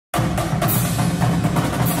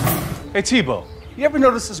Hey, Tebow, you ever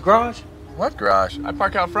notice this garage? What garage? I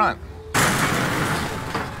park out front.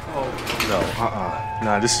 No,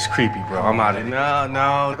 Nah, this is creepy, bro. I'm out of here. No,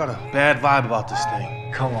 I got a bad vibe about this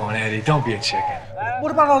thing. Come on, Eddie, don't be a chicken.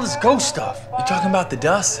 What about all this ghost stuff? You talking about the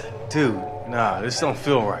dust? Dude, nah, this don't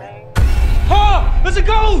feel right. Oh, there's a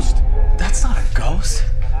ghost! That's not a ghost.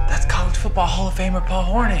 That's College Football Hall of Famer Paul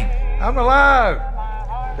Hornung. I'm alive.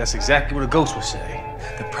 That's exactly what a ghost would say.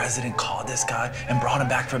 The president called this guy and brought him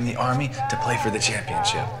back from the army to play for the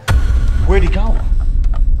championship. Where'd he go?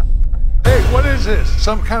 Hey, what is this?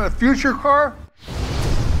 Some kind of future car?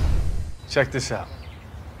 Check this out.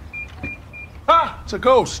 Ah, it's a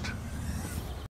ghost.